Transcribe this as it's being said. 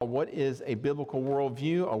what is a biblical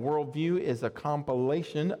worldview? A worldview is a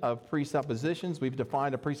compilation of presuppositions. We've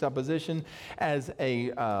defined a presupposition as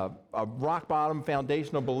a rock-bottom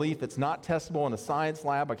foundational belief that's not testable in a science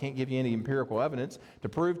lab. I can't give you any empirical evidence to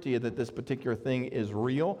prove to you that this particular thing is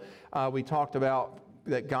real. We talked about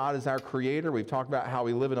that God is our creator. We've talked about how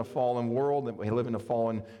we live in a fallen world, that we live in a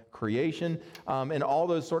fallen creation. And all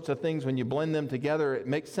those sorts of things, when you blend them together, it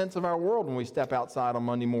makes sense of our world when we step outside on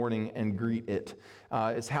Monday morning and greet it.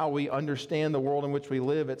 It's how we understand the world in which we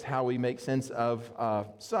live. It's how we make sense of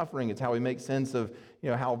suffering. It's how we make sense of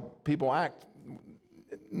how people act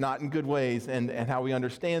not in good ways, and how we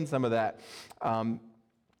understand some of that. And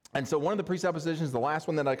so one of the presuppositions, the last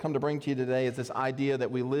one that I come to bring to you today, is this idea that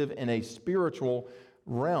we live in a spiritual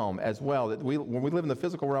realm as well. That when we live in the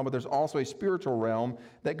physical realm, but there's also a spiritual realm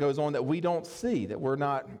that goes on that we don't see, that we're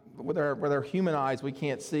not, with our human eyes we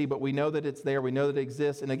can't see, but we know that it's there, we know that it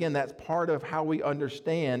exists. And again, that's part of how we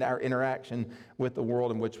understand our interaction with the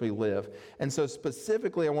world in which we live. And so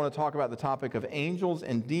specifically, I want to talk about the topic of angels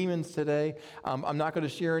and demons today. I'm not going to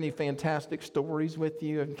share any fantastic stories with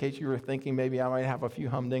you, in case you were thinking maybe I might have a few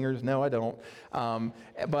humdingers. No, I don't.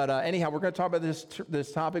 But anyhow, we're going to talk about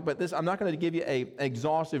this topic, but I'm not going to give you a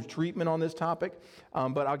exhaustive treatment on this topic,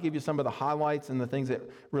 but I'll give you some of the highlights and the things that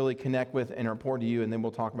really connect with and are important to you, and then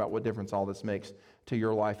we'll talk about what difference all this makes to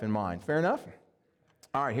your life and mine. Fair enough?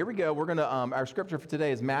 All right, here we go. We're going to, our scripture for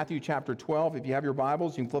today is Matthew chapter 12. If you have your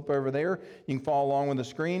Bibles, you can flip over there. You can follow along with the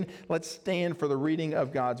screen. Let's stand for the reading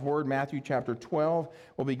of God's Word. Matthew chapter 12.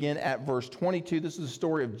 We'll begin at verse 22. This is the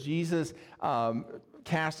story of Jesus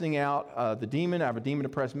casting out the demon, out of a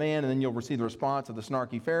demon-oppressed man, and then you'll receive the response of the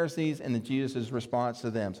snarky Pharisees and then Jesus' response to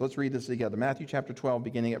them. So let's read this together. Matthew chapter 12,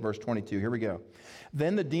 beginning at verse 22. Here we go.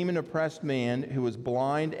 Then the demon-oppressed man who was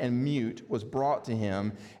blind and mute was brought to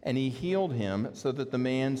him, and he healed him so that the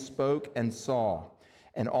man spoke and saw.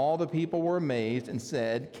 And all the people were amazed and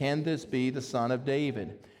said, "Can this be the son of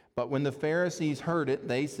David?" But when the Pharisees heard it,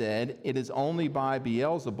 they said, "It is only by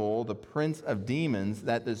Beelzebul, the prince of demons,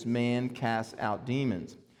 that this man casts out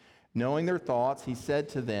demons." Knowing their thoughts, he said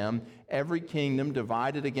to them, "Every kingdom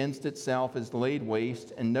divided against itself is laid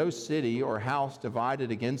waste, and no city or house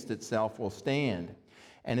divided against itself will stand.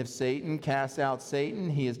 And if Satan casts out Satan,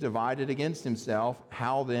 he is divided against himself.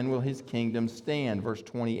 How then will his kingdom stand?" Verse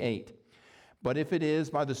 28. "But if it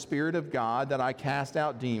is by the Spirit of God that I cast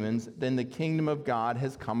out demons, then the kingdom of God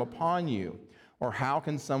has come upon you. Or how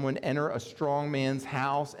can someone enter a strong man's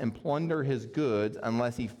house and plunder his goods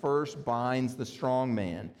unless he first binds the strong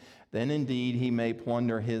man? Then indeed he may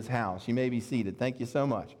plunder his house." You may be seated. Thank you so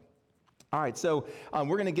much. All right, so we're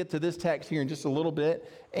going to get to this text here in just a little bit,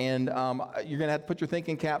 and you're going to have to put your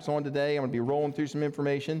thinking caps on today. I'm going to be rolling through some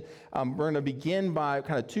information. We're going to begin by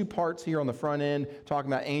kind of two parts here on the front end, talking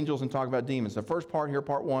about angels and talking about demons. The first part here,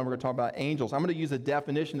 part one, we're going to talk about angels. I'm going to use a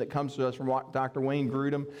definition that comes to us from Dr. Wayne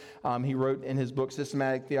Grudem. He wrote in his book,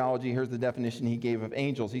 Systematic Theology, here's the definition he gave of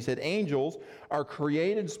angels. He said, "Angels are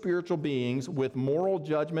created spiritual beings with moral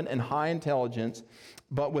judgment and high intelligence,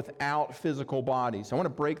 but without physical bodies." So I want to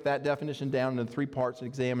break that definition down into three parts and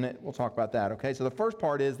examine it. We'll talk about that, okay? So the first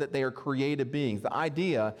part is that they are created beings. The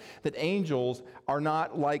idea that angels are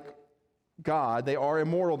not like God. They are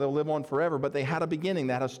immortal. They'll live on forever, but they had a beginning.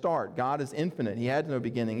 They had a start. God is infinite. He had no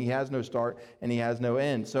beginning. He has no start, and he has no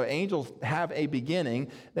end. So angels have a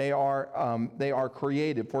beginning. They are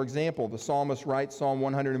created. For example, the psalmist writes, Psalm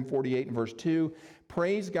 148 and verse 2,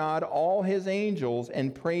 "Praise God, all his angels,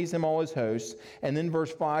 and praise him, all his hosts." And then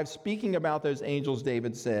verse 5, speaking about those angels,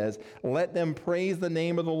 David says, "Let them praise the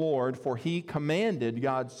name of the Lord, for he commanded,"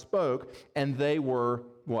 God spoke, "and they were"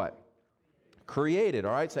 what? Created.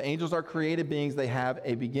 All right, so angels are created beings. They have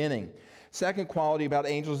a beginning. Second quality about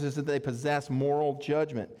angels is that they possess moral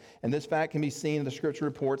judgment. And this fact can be seen in the scripture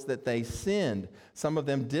reports that they sinned. Some of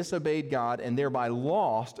them disobeyed God and thereby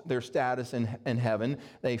lost their status in heaven.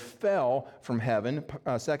 They fell from heaven.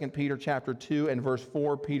 2 Peter chapter 2 and verse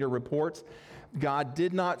 4, Peter reports, "God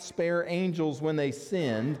did not spare angels when they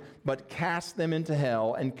sinned, but cast them into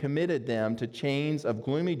hell and committed them to chains of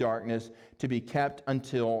gloomy darkness to be kept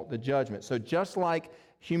until the judgment." So just like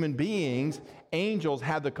human beings, angels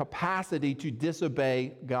have the capacity to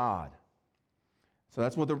disobey God. So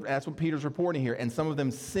that's what Peter's reporting here. And some of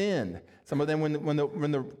them sinned. Some of them,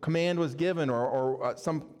 when the command was given or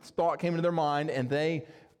some thought came into their mind, and they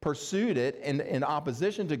pursued it in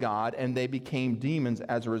opposition to God, and they became demons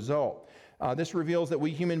as a result. This reveals that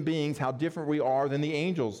we human beings, how different we are than the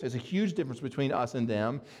angels. There's a huge difference between us and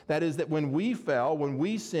them. That is that when we fell, when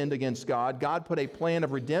we sinned against God, God put a plan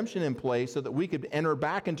of redemption in place so that we could enter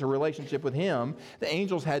back into relationship with Him. The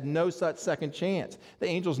angels had no such second chance. The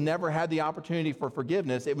angels never had the opportunity for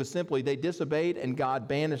forgiveness. It was simply they disobeyed and God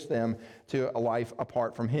banished them to a life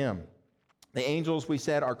apart from Him. The angels, we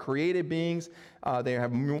said, are created beings. They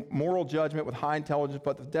have moral judgment with high intelligence,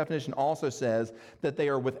 but the definition also says that they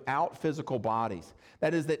are without physical bodies.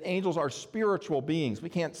 That is, that angels are spiritual beings. We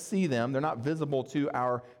can't see them. They're not visible to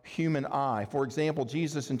our human eye. For example,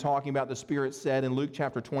 Jesus, in talking about the Spirit, said in Luke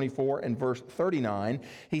chapter 24 and verse 39,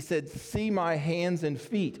 He said, "See my hands and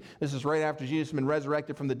feet." This is right after Jesus had been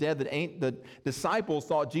resurrected from the dead. The disciples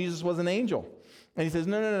thought Jesus was an angel. And He says,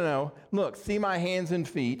 no. Look, see my hands and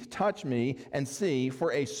feet, touch me and see,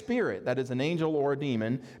 for a spirit, that is an angel or a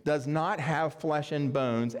demon, does not have flesh and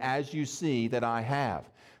bones as you see that I have.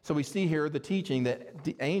 So we see here the teaching that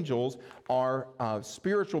the angels are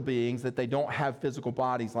spiritual beings, that they don't have physical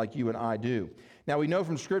bodies like you and I do. Now we know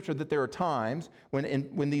from Scripture that there are times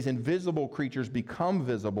when these invisible creatures become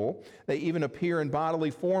visible. They even appear in bodily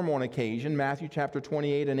form on occasion. Matthew chapter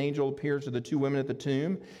 28, an angel appears to the two women at the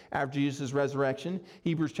tomb after Jesus' resurrection.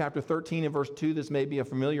 Hebrews chapter 13 and verse 2, this may be a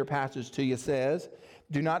familiar passage to you, says,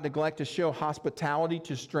 "Do not neglect to show hospitality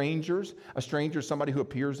to strangers." A stranger is somebody who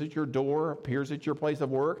appears at your door, appears at your place of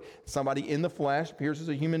work. Somebody in the flesh appears as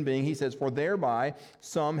a human being. He says, "For thereby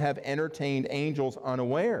some have entertained angels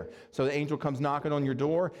unaware." So the angel comes knocking on your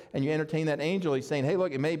door, and you entertain that angel. He's saying, hey,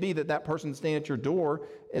 look, it may be that that person standing at your door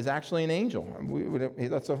is actually an angel.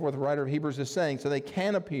 That's what the writer of Hebrews is saying. So they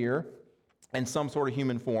can appear in some sort of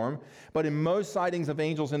human form. But in most sightings of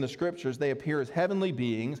angels in the Scriptures, they appear as heavenly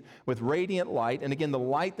beings with radiant light. And again, the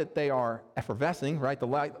light that they are effervescing, right, the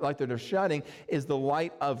light that they're shedding is the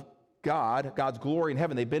light of God, God's glory in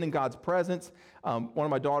heaven. They've been in God's presence. One of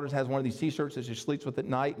my daughters has one of these t-shirts that she sleeps with at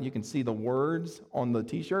night, and you can see the words on the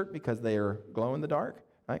t-shirt because they are glow in the dark.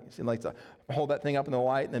 Right? She likes to hold that thing up in the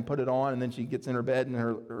light and then put it on, and then she gets in her bed and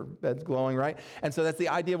her bed's glowing, right? And so that's the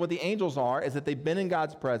idea of what the angels are, is that they've been in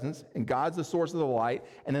God's presence, and God's the source of the light,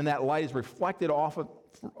 and then that light is reflected off of,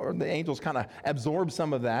 or the angels kind of absorb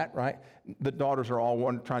some of that, right? The daughters are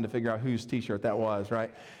all trying to figure out whose t-shirt that was,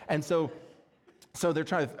 right? And so they're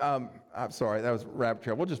trying to, I'm sorry, that was rabbit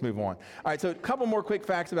trail. We'll just move on. All right, so a couple more quick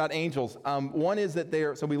facts about angels. One is that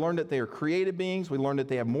we learned that they are created beings. We learned that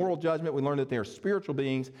they have moral judgment. We learned that they are spiritual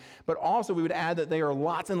beings. But also we would add that they are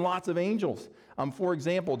lots and lots of angels. For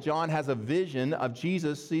example, John has a vision of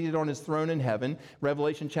Jesus seated on His throne in heaven.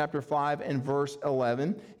 Revelation chapter 5 and verse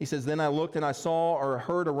 11. He says, "Then I looked and I saw or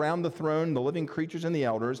heard around the throne the living creatures and the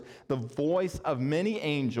elders, the voice of many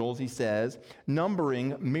angels," he says,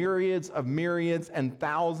 "numbering myriads of myriads and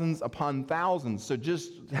thousands upon thousands." So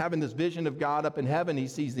just having this vision of God up in heaven, he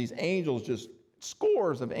sees these angels, just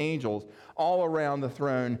scores of angels all around the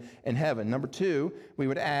throne in heaven. Number two, we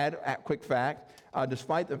would add a quick fact,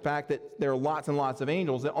 despite the fact that there are lots and lots of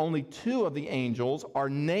angels, that only two of the angels are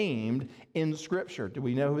named in Scripture. Do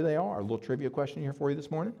we know who they are? A little trivia question here for you this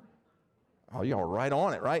morning. Oh, y'all are right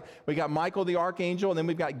on it, right? We got Michael the archangel, and then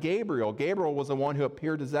we've got Gabriel. Gabriel was the one who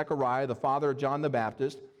appeared to Zechariah, the father of John the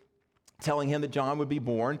Baptist, telling him that John would be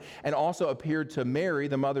born, and also appeared to Mary,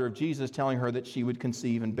 the mother of Jesus, telling her that she would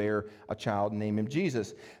conceive and bear a child and name him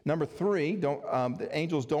Jesus. Number three, the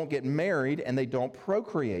angels don't get married and they don't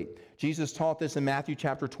procreate. Jesus taught this in Matthew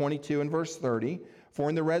chapter 22 and verse 30. "For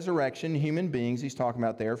in the resurrection, human beings," he's talking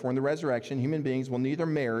about there, "for in the resurrection, human beings will neither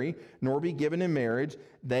marry nor be given in marriage.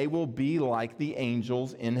 They will be like the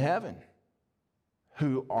angels in heaven,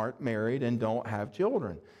 who aren't married and don't have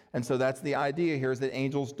children." And so that's the idea here, is that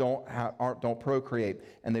angels don't procreate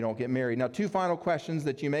and they don't get married. Now, two final questions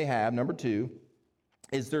that you may have. Number two,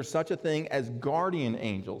 is there such a thing as guardian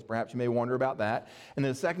angels? Perhaps you may wonder about that. And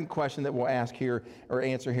then the second question that we'll ask here or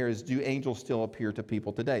answer here is, do angels still appear to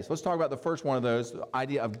people today? So let's talk about the first one of those, the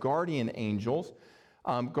idea of guardian angels.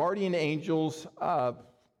 Guardian angels,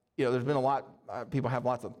 there's been a lot, people have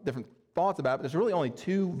lots of different thoughts about it, but there's really only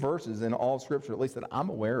two verses in all of Scripture, at least that I'm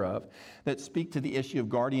aware of, that speak to the issue of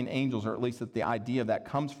guardian angels, or at least that the idea of that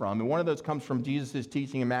comes from. And one of those comes from Jesus'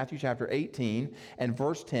 teaching in Matthew chapter 18 and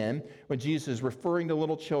verse 10, when Jesus is referring to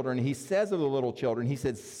little children. He says of the little children, he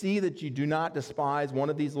said, "See that you do not despise one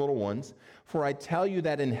of these little ones, for I tell you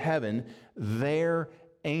that in heaven their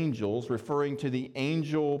angels," referring to the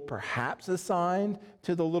angel perhaps assigned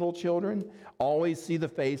to the little children, "always see the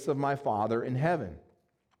face of my Father in heaven."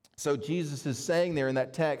 So Jesus is saying there in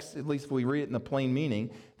that text, at least if we read it in the plain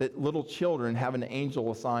meaning, that little children have an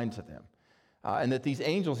angel assigned to them. And that these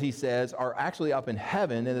angels, he says, are actually up in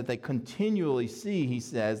heaven, and that they continually see, he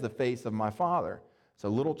says, the face of my Father. So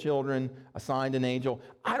little children assigned an angel.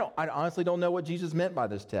 I honestly don't know what Jesus meant by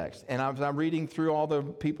this text. And as I'm reading through all the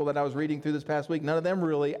people that I was reading through this past week, none of them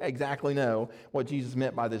really exactly know what Jesus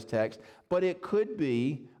meant by this text. But it could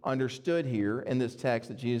be understood here in this text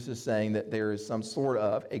that Jesus is saying that there is some sort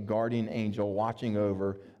of a guardian angel watching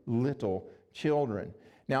over little children.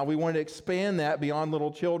 Now, we want to expand that beyond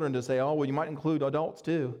little children to say, oh, well, you might include adults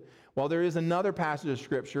too. Well, there is another passage of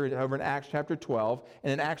Scripture over in Acts chapter 12.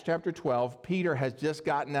 And in Acts chapter 12, Peter has just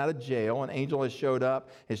gotten out of jail. An angel has showed up.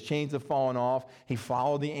 His chains have fallen off. He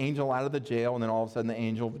followed the angel out of the jail, and then all of a sudden the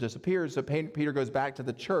angel disappears. So Peter goes back to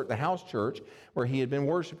the church, the house church, where he had been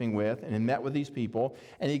worshiping with and had met with these people.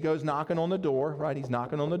 And he goes knocking on the door, right? He's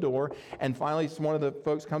knocking on the door. And finally, one of the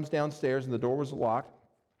folks comes downstairs, and the door was locked.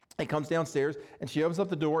 He comes downstairs, and she opens up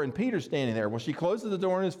the door, and Peter's standing there. Well, she closes the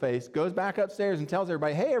door in his face, goes back upstairs, and tells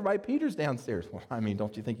everybody, hey, everybody, Peter's downstairs. Well, I mean,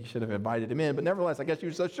 don't you think you should have invited him in? But nevertheless, I guess she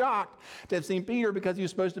was so shocked to have seen Peter because he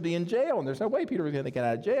was supposed to be in jail, and there's no way Peter was going to get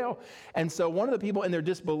out of jail. And so one of the people in their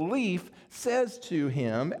disbelief says to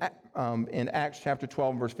him in Acts chapter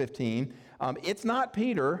 12, verse 15, it's not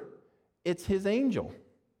Peter, it's his angel.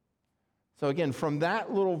 So again, from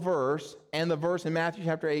that little verse and the verse in Matthew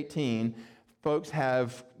chapter 18, folks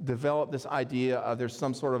have developed this idea of there's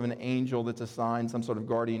some sort of an angel that's assigned, some sort of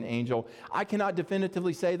guardian angel. I cannot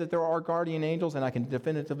definitively say that there are guardian angels, and I can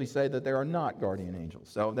definitively say that there are not guardian angels.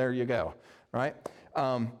 So there you go, right?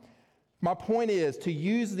 My point is, to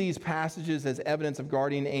use these passages as evidence of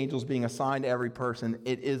guardian angels being assigned to every person,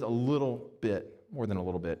 it is a little bit, more than a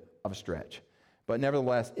little bit, of a stretch. But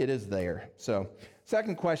nevertheless, it is there. So,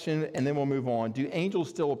 second question, and then we'll move on. Do angels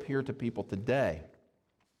still appear to people today?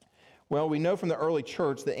 Well, we know from the early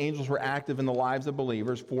church that angels were active in the lives of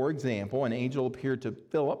believers. For example, an angel appeared to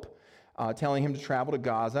Philip, telling him to travel to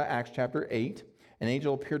Gaza, Acts chapter 8. An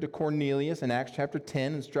angel appeared to Cornelius in Acts chapter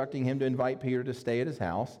 10, instructing him to invite Peter to stay at his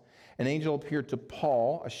house. An angel appeared to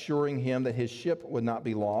Paul, assuring him that his ship would not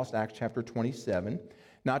be lost, Acts chapter 27.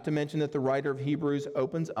 Not to mention that the writer of Hebrews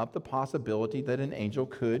opens up the possibility that an angel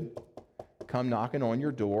could come knocking on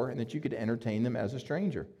your door and that you could entertain them as a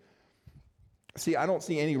stranger. See, I don't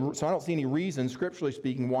see any reason, scripturally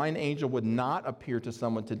speaking, why an angel would not appear to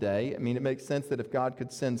someone today. I mean, it makes sense that if God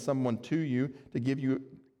could send someone to you to give you,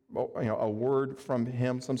 a word from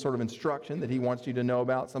him, some sort of instruction that he wants you to know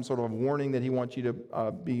about, some sort of warning that he wants you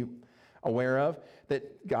to be aware of,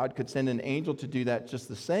 that God could send an angel to do that just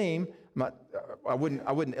the same. I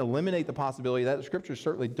wouldn't eliminate the possibility of that. The scriptures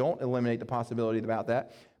certainly don't eliminate the possibility about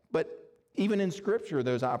that. But even in Scripture,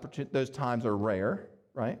 those times are rare,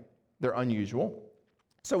 right? They're unusual.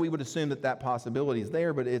 So we would assume that possibility is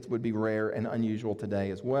there, but it would be rare and unusual today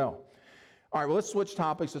as well. All right, well, let's switch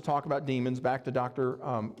topics to talk about demons. Back to Dr.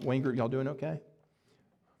 Weingart. Y'all doing okay?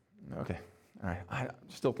 Okay. All right. I'm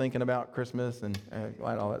still thinking about Christmas and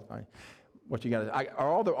glad all that's fine. What you got? Are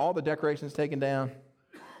all the decorations taken down?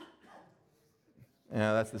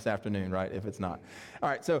 Yeah, that's this afternoon, right? If it's not. All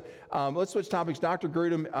right, so let's switch topics. Dr.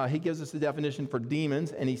 Grudem, he gives us the definition for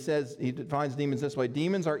demons, and he defines demons this way.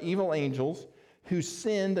 Demons are evil angels who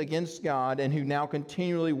sinned against God and who now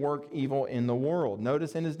continually work evil in the world.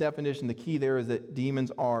 Notice in his definition, the key there is that demons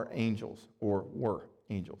are angels, or were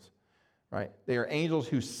angels, right? They are angels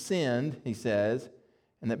who sinned, he says,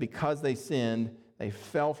 and that because they sinned, they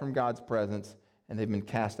fell from God's presence, and they've been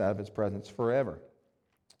cast out of his presence forever.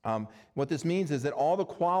 What this means is that all the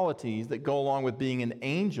qualities that go along with being an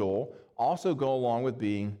angel also go along with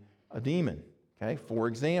being a demon. Okay? For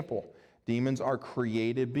example, demons are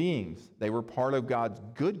created beings. They were part of God's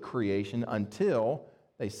good creation until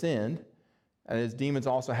they sinned. And as demons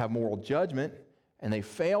also have moral judgment, and they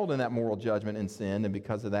failed in that moral judgment and sinned, and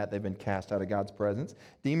because of that, they've been cast out of God's presence.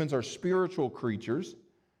 Demons are spiritual creatures.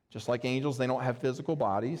 Just like angels, they don't have physical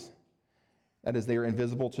bodies. That is, they are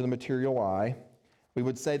invisible to the material eye. We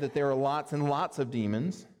would say that there are lots and lots of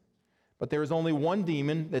demons, but there is only one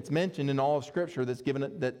demon that's mentioned in all of Scripture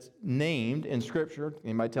that's named in Scripture.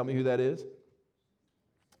 Anybody tell me who that is?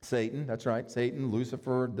 Satan, that's right. Satan,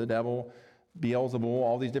 Lucifer, the devil, Beelzebul,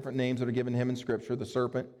 all these different names that are given him in Scripture, the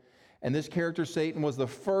serpent. And this character, Satan, was the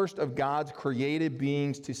first of God's created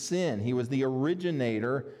beings to sin. He was the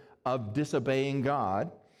originator of disobeying God.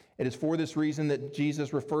 It is for this reason that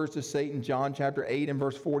Jesus refers to Satan, John chapter 8 and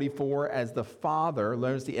verse 44, as the father,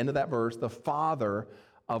 notice the end of that verse, the father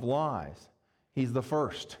of lies. He's the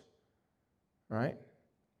first, right?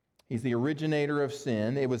 He's the originator of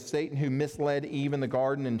sin. It was Satan who misled Eve in the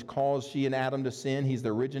garden and caused she and Adam to sin. He's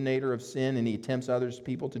the originator of sin, and he tempts other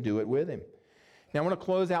people to do it with him. Now, I want to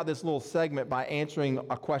close out this little segment by answering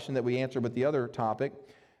a question that we answered with the other topic,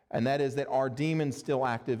 and that is that are demons still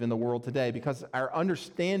active in the world today? Because our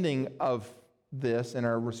understanding of this and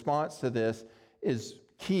our response to this is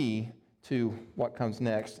key to what comes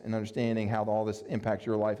next and understanding how all this impacts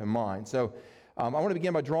your life and mine. So I want to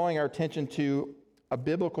begin by drawing our attention to a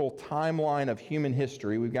biblical timeline of human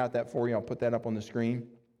history. We've got that for you. I'll put that up on the screen.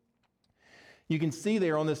 You can see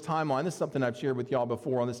there on this timeline, this is something I've shared with y'all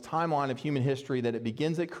before, on this timeline of human history, that it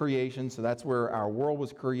begins at creation. So that's where our world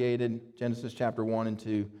was created, Genesis chapter 1 and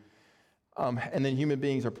 2. And then human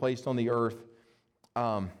beings are placed on the earth.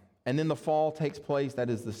 And then the fall takes place. That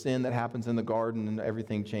is the sin that happens in the garden, and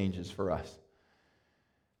everything changes for us.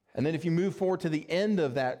 And then if you move forward to the end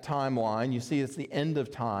of that timeline, you see it's the end of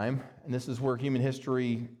time. And this is where human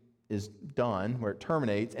history is done, where it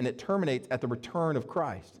terminates. And it terminates at the return of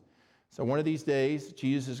Christ. So one of these days,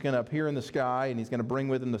 Jesus is going to appear in the sky, and he's going to bring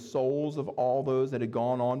with him the souls of all those that had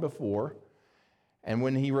gone on before. And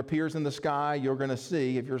when he appears in the sky, you're going to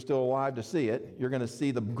see, if you're still alive to see it, you're going to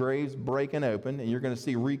see the graves breaking open, and you're going to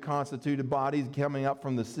see reconstituted bodies coming up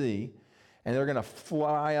from the sea. And they're going to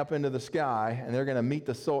fly up into the sky, and they're going to meet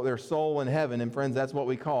their soul in heaven. And friends, that's what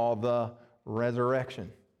we call the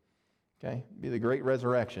resurrection. Okay? Be the great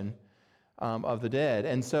resurrection of the dead.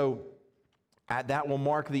 And so that will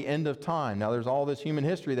mark the end of time. Now, there's all this human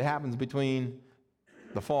history that happens between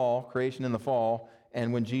the fall, creation and the fall,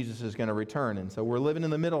 and when Jesus is going to return. And so we're living in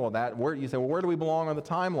the middle of that. You say, well, where do we belong on the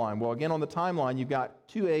timeline? Well, again, on the timeline, you've got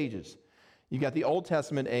two ages. You've got the Old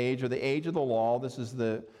Testament age, or the age of the law. This is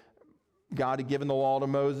God had given the law to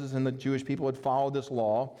Moses, and the Jewish people had followed this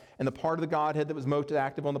law. And the part of the Godhead that was most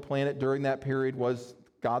active on the planet during that period was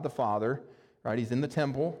God the Father. Right? He's in the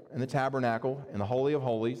temple, in the tabernacle, in the Holy of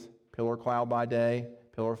Holies. Pillar of cloud by day,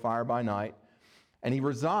 pillar of fire by night. And he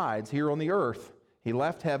resides here on the earth. He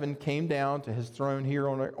left heaven, came down to his throne here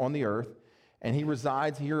on the earth, and he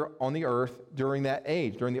resides here on the earth during that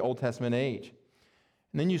age, during the Old Testament age.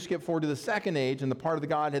 And then you skip forward to the second age, and the part of the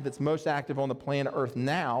Godhead that's most active on the planet earth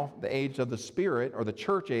now, the age of the Spirit, or the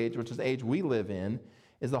church age, which is the age we live in,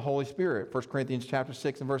 is the Holy Spirit. 1 Corinthians chapter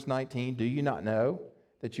 6 and verse 19, do you not know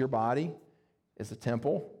that your body is a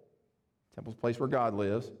temple? Temple's a place where God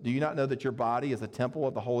lives. Do you not know that your body is a temple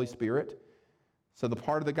of the Holy Spirit? So the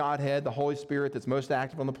part of the Godhead, the Holy Spirit, that's most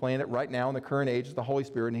active on the planet right now in the current age is the Holy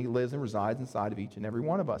Spirit, and he lives and resides inside of each and every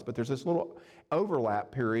one of us. But there's this little overlap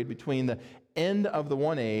period between the end of the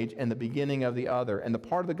one age and the beginning of the other. And the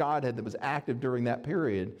part of the Godhead that was active during that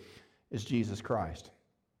period is Jesus Christ.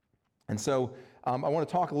 And so I want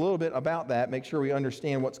to talk a little bit about that, make sure we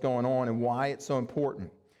understand what's going on and why it's so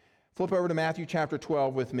important. Flip over to Matthew chapter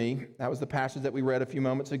 12 with me. That was the passage that we read a few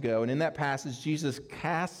moments ago. And in that passage, Jesus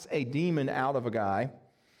casts a demon out of a guy.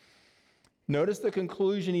 Notice the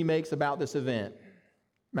conclusion he makes about this event.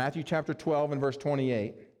 Matthew chapter 12 and verse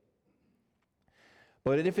 28.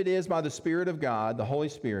 But if it is by the Spirit of God, the Holy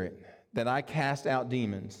Spirit, that I cast out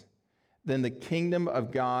demons, then the kingdom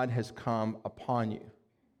of God has come upon you.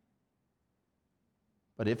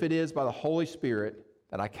 But if it is by the Holy Spirit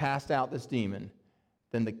that I cast out this demon,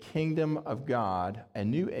 then the kingdom of God, a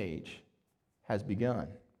new age, has begun.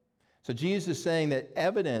 So Jesus is saying that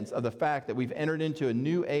evidence of the fact that we've entered into a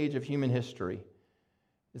new age of human history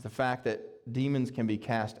is the fact that demons can be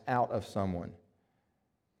cast out of someone.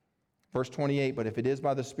 Verse 28, but if it is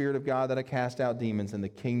by the Spirit of God that I cast out demons, then the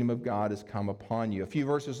kingdom of God has come upon you. A few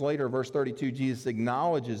verses later, verse 32, Jesus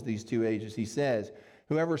acknowledges these two ages. He says,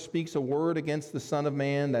 whoever speaks a word against the Son of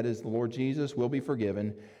Man, that is the Lord Jesus, will be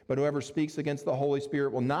forgiven. But whoever speaks against the Holy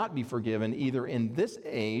Spirit will not be forgiven, either in this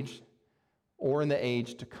age or in the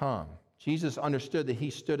age to come. Jesus understood that he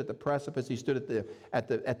stood at the precipice. He stood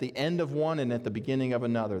at the end of one and at the beginning of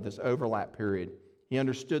another, this overlap period. He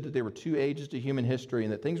understood that there were two ages to human history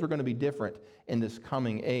and that things were going to be different in this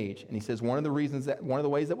coming age. And he says one of the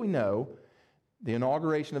ways that we know the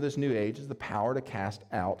inauguration of this new age is the power to cast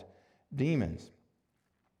out demons.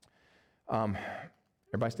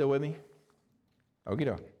 Everybody still with me? Okie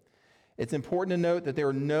doke. It's important to note that there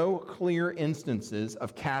are no clear instances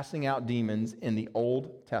of casting out demons in the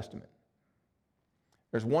Old Testament.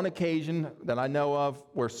 There's one occasion that I know of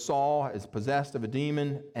where Saul is possessed of a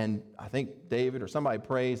demon, and I think David or somebody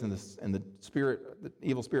prays, and the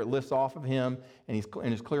evil spirit lifts off of him, and he's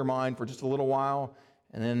in his clear mind for just a little while,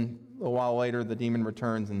 and then a little while later the demon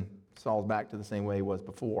returns and Saul's back to the same way he was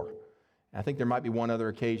before. And I think there might be one other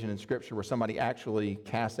occasion in Scripture where somebody actually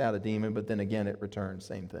casts out a demon, but then again it returns,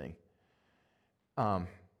 same thing.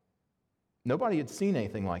 Nobody had seen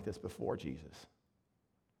anything like this before Jesus.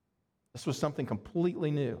 This was something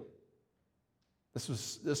completely new.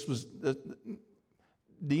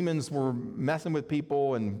 demons were messing with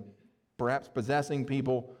people and perhaps possessing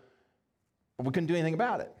people, but we couldn't do anything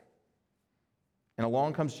about it. And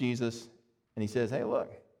along comes Jesus, and he says, hey,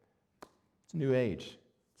 look, it's a new age.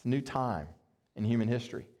 It's a new time in human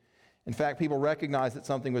history. In fact, people recognized that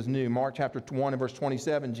something was new. Mark chapter 1 and verse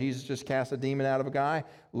 27, Jesus just cast a demon out of a guy.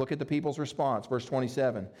 Look at the people's response, verse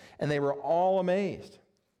 27. And they were all amazed.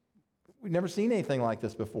 We've never seen anything like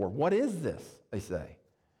this before. What is this, they say?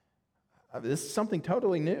 This is something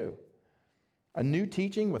totally new. A new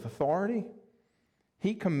teaching with authority.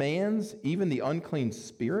 He commands even the unclean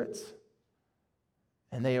spirits,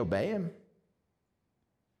 and they obey him.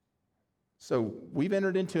 So we've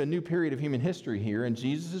entered into a new period of human history here, and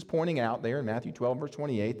Jesus is pointing out there in Matthew 12, verse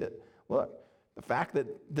 28, that, look, the fact that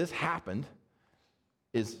this happened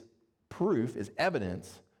is proof, is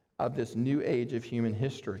evidence of this new age of human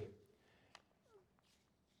history.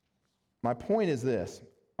 My point is this.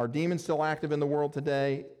 Are demons still active in the world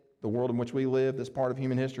today, the world in which we live, this part of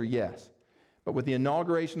human history? Yes. But with the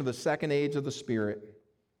inauguration of the second age of the Spirit,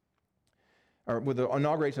 or with the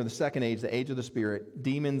inauguration of the second age, the age of the Spirit,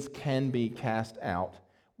 demons can be cast out.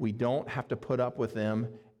 We don't have to put up with them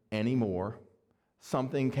anymore.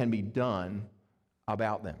 Something can be done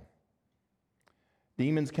about them.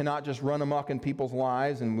 Demons cannot just run amok in people's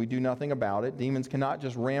lives and we do nothing about it. Demons cannot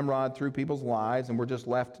just ramrod through people's lives and we're just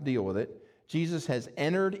left to deal with it. Jesus has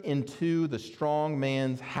entered into the strong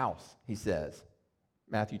man's house, he says.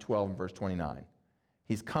 Matthew 12 and verse 29.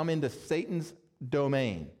 He's come into Satan's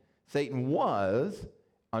domain. Satan was,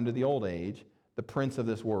 under the old age, the prince of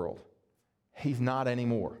this world. He's not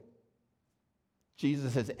anymore.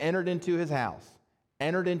 Jesus has entered into his house,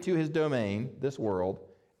 entered into his domain, this world,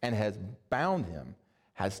 and has bound him,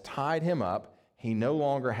 has tied him up. He no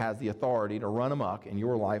longer has the authority to run amok in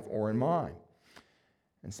your life or in mine.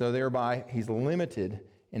 And so thereby, he's limited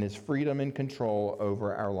in his freedom and control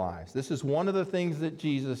over our lives. This is one of the things that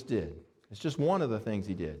Jesus did. It's just one of the things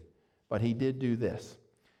he did. But he did do this.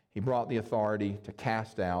 He brought the authority to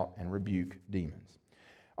cast out and rebuke demons.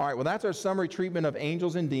 All right, well, that's our summary treatment of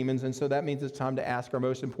angels and demons, and so that means it's time to ask our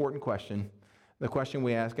most important question, the question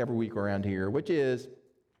we ask every week around here, which is,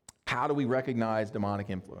 how do we recognize demonic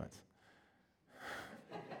influence?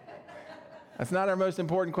 That's not our most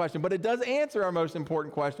important question, but it does answer our most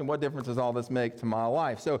important question, what difference does all this make to my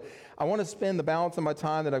life? So I want to spend the balance of my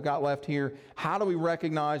time that I've got left here. How do we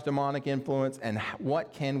recognize demonic influence, and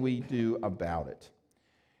what can we do about it?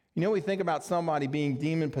 You know, we think about somebody being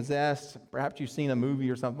demon-possessed. Perhaps you've seen a movie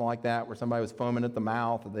or something like that where somebody was foaming at the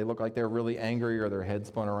mouth, or they look like they're really angry, or their head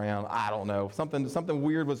spun around. I don't know. Something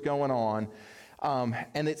weird was going on.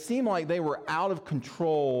 And it seemed like they were out of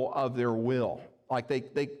control of their will. Like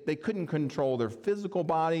they couldn't control their physical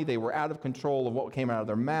body. They were out of control of what came out of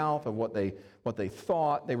their mouth, of what they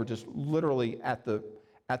thought. They were just literally at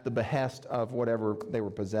the behest of whatever they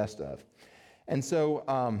were possessed of. And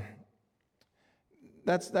so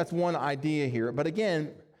that's one idea here. But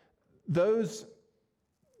again,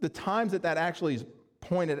 the times that actually is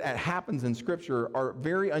pointed at happens in Scripture are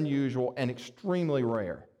very unusual and extremely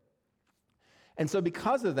rare. And so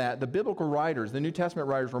because of that, the biblical writers, the New Testament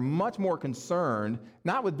writers, were much more concerned,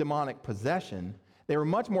 not with demonic possession, they were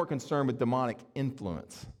much more concerned with demonic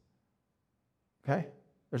influence. Okay?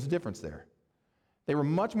 There's a difference there. They were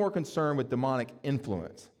much more concerned with demonic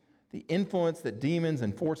influence, the influence that demons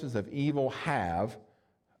and forces of evil have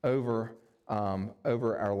over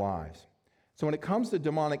our lives. So when it comes to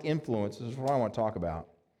demonic influence, this is what I want to talk about.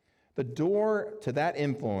 The door to that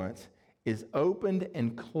influence is opened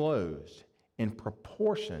and closed in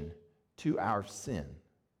proportion to our sin.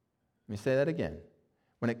 Let me say that again.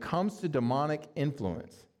 When it comes to demonic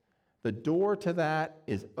influence, the door to that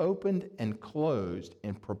is opened and closed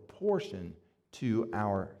in proportion to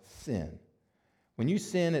our sin. When you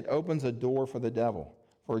sin, it opens a door for the devil.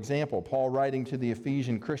 For example, Paul, writing to the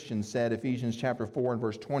Ephesian Christians, said, Ephesians chapter 4 and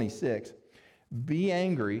verse 26, be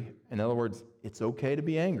angry. In other words, it's okay to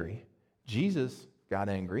be angry. Jesus got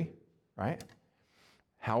angry, right?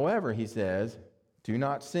 However, he says, do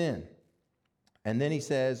not sin. And then he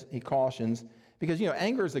says, he cautions, because,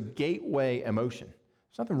 anger is a gateway emotion.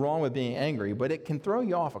 There's nothing wrong with being angry, but it can throw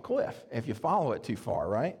you off a cliff if you follow it too far,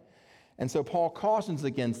 right? And so Paul cautions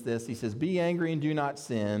against this. He says, be angry and do not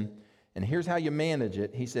sin. And here's how you manage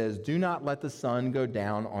it. He says, do not let the sun go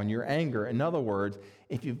down on your anger. In other words,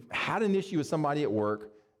 if you've had an issue with somebody at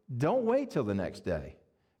work, don't wait till the next day,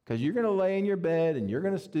 because you're going to lay in your bed and you're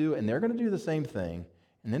going to stew and they're going to do the same thing.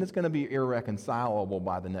 And then it's going to be irreconcilable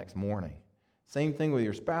by the next morning. Same thing with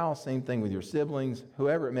your spouse, same thing with your siblings,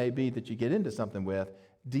 whoever it may be that you get into something with.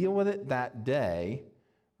 Deal with it that day,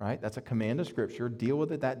 right? That's a command of Scripture. Deal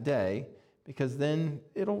with it that day, because then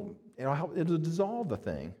it'll dissolve the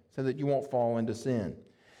thing so that you won't fall into sin.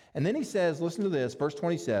 And then he says, listen to this, verse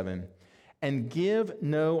 27, and give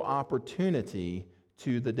no opportunity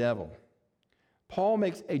to the devil. Paul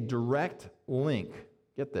makes a direct link,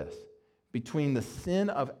 get this, between the sin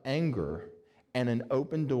of anger and an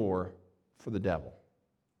open door for the devil.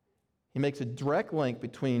 He makes a direct link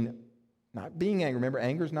between not being angry. Remember,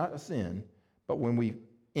 anger is not a sin, but when we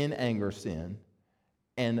in anger sin,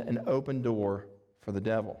 and an open door for the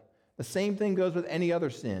devil. The same thing goes with any other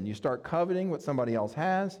sin. You start coveting what somebody else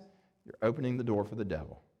has, you're opening the door for the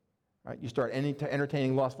devil. Right? You start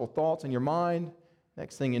entertaining lustful thoughts in your mind.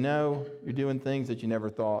 Next thing you know, you're doing things that you never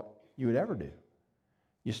thought you would ever do.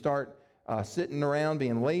 You start sitting around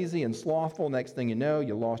being lazy and slothful. Next thing you know,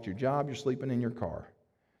 you lost your job, you're sleeping in your car.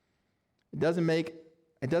 It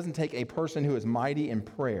doesn't take a person who is mighty in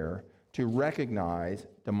prayer to recognize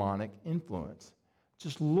demonic influence.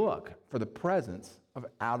 Just look for the presence of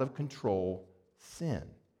out-of-control sin.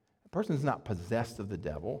 A person is not possessed of the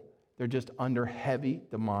devil. They're just under heavy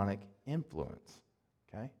demonic influence,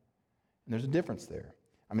 okay? And there's a difference there.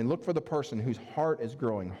 I mean, look for the person whose heart is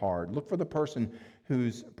growing hard. Look for the person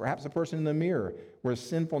who's perhaps a person in the mirror where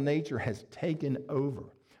sinful nature has taken over,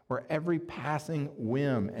 where every passing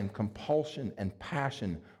whim and compulsion and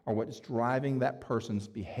passion are what is driving that person's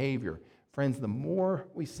behavior. Friends, the more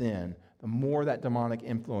we sin, the more that demonic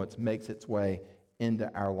influence makes its way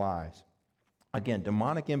into our lives. Again,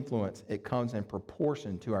 demonic influence, it comes in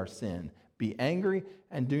proportion to our sin. Be angry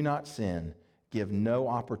and do not sin. Give no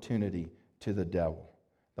opportunity to the devil.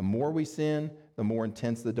 The more we sin, the more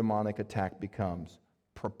intense the demonic attack becomes.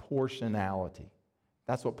 Proportionality.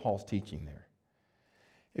 That's what Paul's teaching there.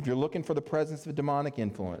 If you're looking for the presence of demonic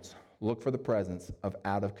influence, look for the presence of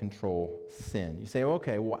out-of-control sin. You say,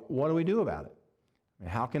 okay, what do we do about it? I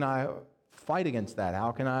mean, how can I fight against that?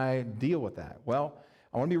 How can I deal with that? Well,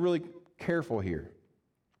 I want to be really careful here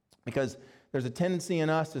because there's a tendency in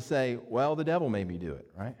us to say, well, the devil made me do it,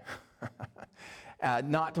 right?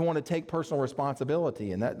 Not to want to take personal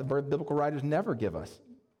responsibility, and that the biblical writers never give us,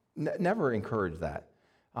 never encourage that.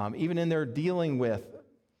 Even in their dealing with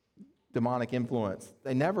demonic influence,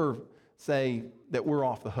 they never say that we're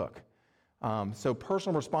off the hook. So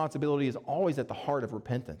personal responsibility is always at the heart of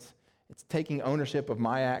repentance. It's taking ownership of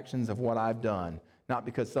my actions, of what I've done, not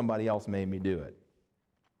because somebody else made me do it.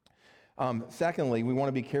 Secondly, we want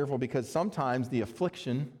to be careful because sometimes the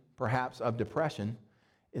affliction, perhaps of depression,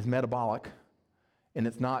 is metabolic and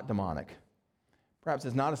it's not demonic. Perhaps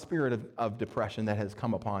it's not a spirit of depression that has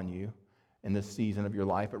come upon you in this season of your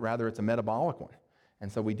life, but rather it's a metabolic one.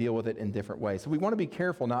 And so we deal with it in different ways. So we want to be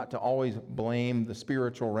careful not to always blame the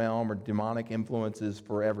spiritual realm or demonic influences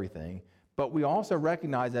for everything. But we also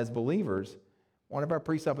recognize as believers, one of our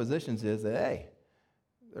presuppositions is that, hey,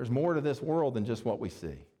 there's more to this world than just what we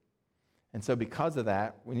see. And so because of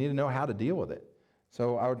that, we need to know how to deal with it.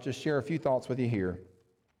 So I'll just share a few thoughts with you here.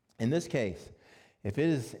 In this case, if it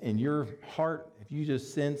is in your heart, if you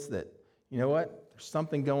just sense that, you know what, there's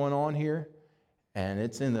something going on here, and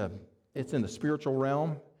it's in the spiritual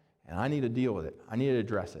realm, and I need to deal with it. I need to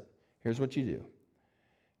address it. Here's what you do.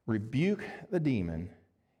 Rebuke the demon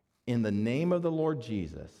in the name of the Lord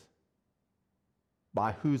Jesus,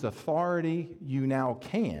 by whose authority you now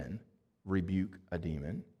can rebuke a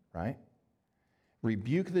demon, right?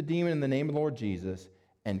 Rebuke the demon in the name of the Lord Jesus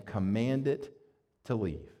and command it to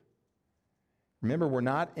leave. Remember, we're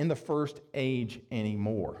not in the first age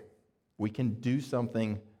anymore. We can do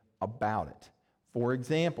something about it. For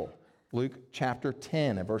example, Luke chapter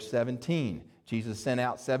 10 and verse 17, Jesus sent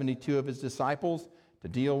out 72 of his disciples to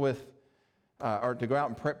deal with, or to go out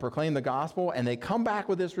and proclaim the gospel, and they come back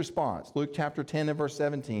with this response. Luke chapter 10 and verse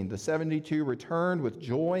 17, the 72 returned with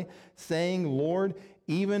joy, saying, Lord,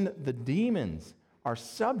 even the demons are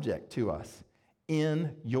subject to us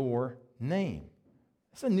in your name.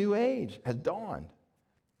 It's a new age has dawned.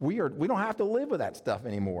 We don't have to live with that stuff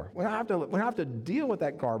anymore. We don't have to deal with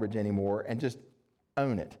that garbage anymore and just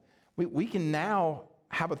own it. We can now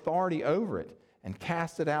have authority over it and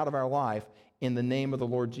cast it out of our life in the name of the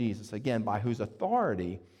Lord Jesus. Again, by whose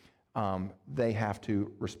authority they have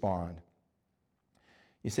to respond.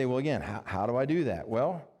 You say, well, again, how do I do that?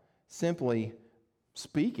 Well, simply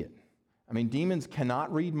speak it. I mean, demons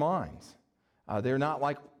cannot read minds. They're not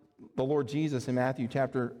like the Lord Jesus in Matthew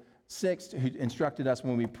chapter 6, who instructed us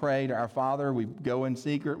when we pray to our Father, we go in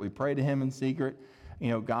secret, we pray to him in secret. You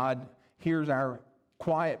know, God hears our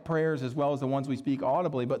quiet prayers as well as the ones we speak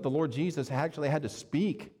audibly, but the Lord Jesus actually had to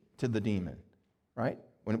speak to the demon, right?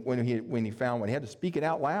 When he had to speak it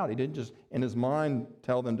out loud. He didn't just in his mind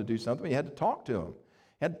tell them to do something. He had to talk to him.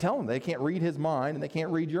 He had to tell them they can't read his mind and they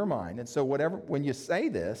can't read your mind. And so when you say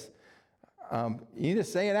this, you need to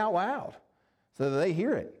say it out loud so that they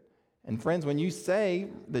hear it. And friends, when you say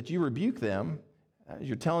that you rebuke them,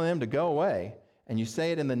 you're telling them to go away, and you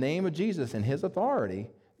say it in the name of Jesus and his authority,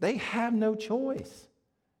 they have no choice.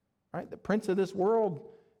 Right? The prince of this world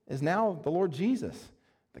is now the Lord Jesus.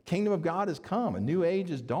 The kingdom of God has come. A new age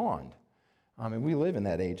has dawned. And we live in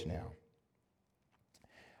that age now.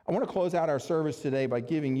 I want to close out our service today by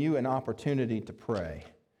giving you an opportunity to pray.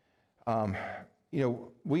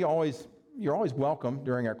 You're always welcome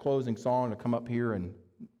during our closing song to come up here and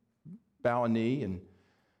bow a knee and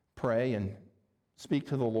pray and speak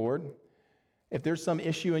to the Lord. If there's some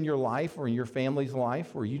issue in your life or in your family's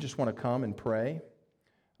life where you just want to come and pray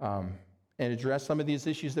and address some of these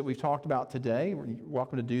issues that we've talked about today, you're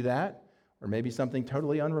welcome to do that. Or maybe something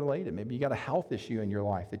totally unrelated. Maybe you got a health issue in your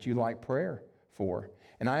life that you'd like prayer for.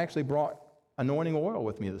 And I actually brought anointing oil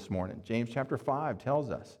with me this morning. James chapter 5 tells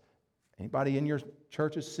us, anybody in your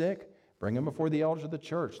church is sick, bring them before the elders of the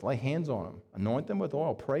church. Lay hands on them. Anoint them with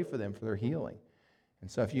oil. Pray for them for their healing. And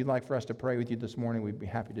so if you'd like for us to pray with you this morning, we'd be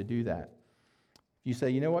happy to do that. If you say,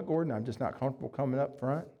 you know what, Gordon, I'm just not comfortable coming up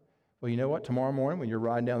front. Well, you know what? Tomorrow morning when you're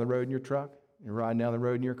riding down the road in your truck, you're riding down the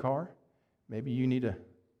road in your car, maybe you need to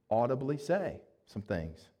audibly say some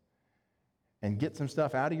things and get some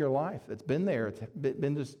stuff out of your life that's been there. It's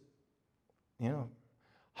been just,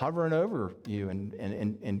 hovering over you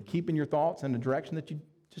and keeping your thoughts in a direction that you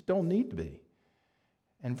just don't need to be.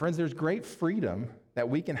 And friends, there's great freedom that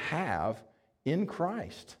we can have in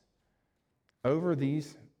Christ over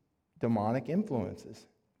these demonic influences.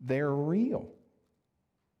 They're real.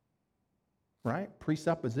 Right?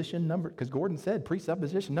 Presupposition number, because Gordon said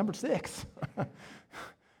presupposition number 6.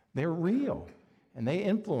 They're real, and they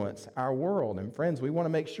influence our world. And friends, we want to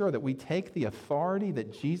make sure that we take the authority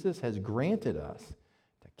that Jesus has granted us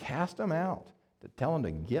to cast them out, to tell them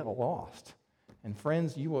to get lost. And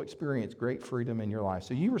friends, you will experience great freedom in your life.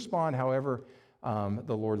 So you respond however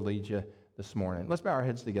the Lord leads you this morning. Let's bow our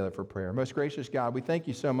heads together for prayer. Most gracious God, we thank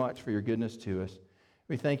you so much for your goodness to us.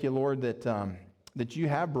 We thank you, Lord, that you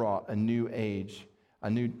have brought a new age, a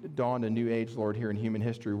new age, Lord, here in human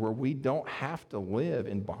history where we don't have to live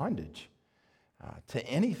in bondage to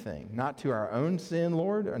anything, not to our own sin,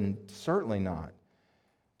 Lord, and certainly not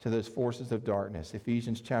to those forces of darkness.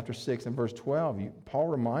 Ephesians chapter 6 and verse 12, Paul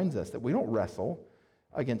reminds us that we don't wrestle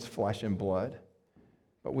against flesh and blood,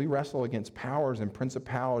 but we wrestle against powers and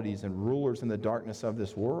principalities and rulers in the darkness of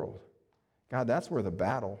this world. God, that's where the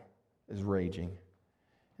battle is raging.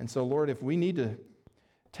 And so, Lord, if we need to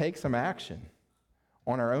take some action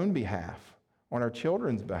on our own behalf, on our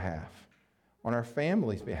children's behalf, on our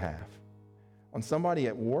family's behalf, on somebody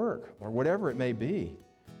at work, or whatever it may be,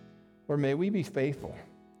 Lord, may we be faithful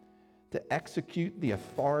to execute the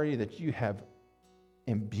authority that you have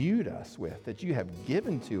imbued us with, that you have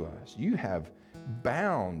given to us. You have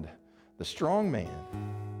bound the strong man.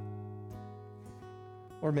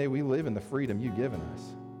 Lord, may we live in the freedom you've given us.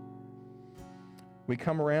 We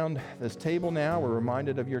come around this table now, we're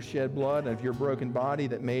reminded of your shed blood and of your broken body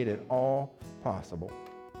that made it all possible.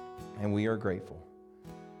 And we are grateful.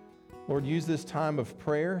 Lord, use this time of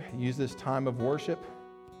prayer, use this time of worship,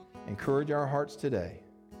 encourage our hearts today.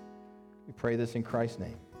 We pray this in Christ's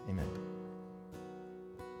name. Amen.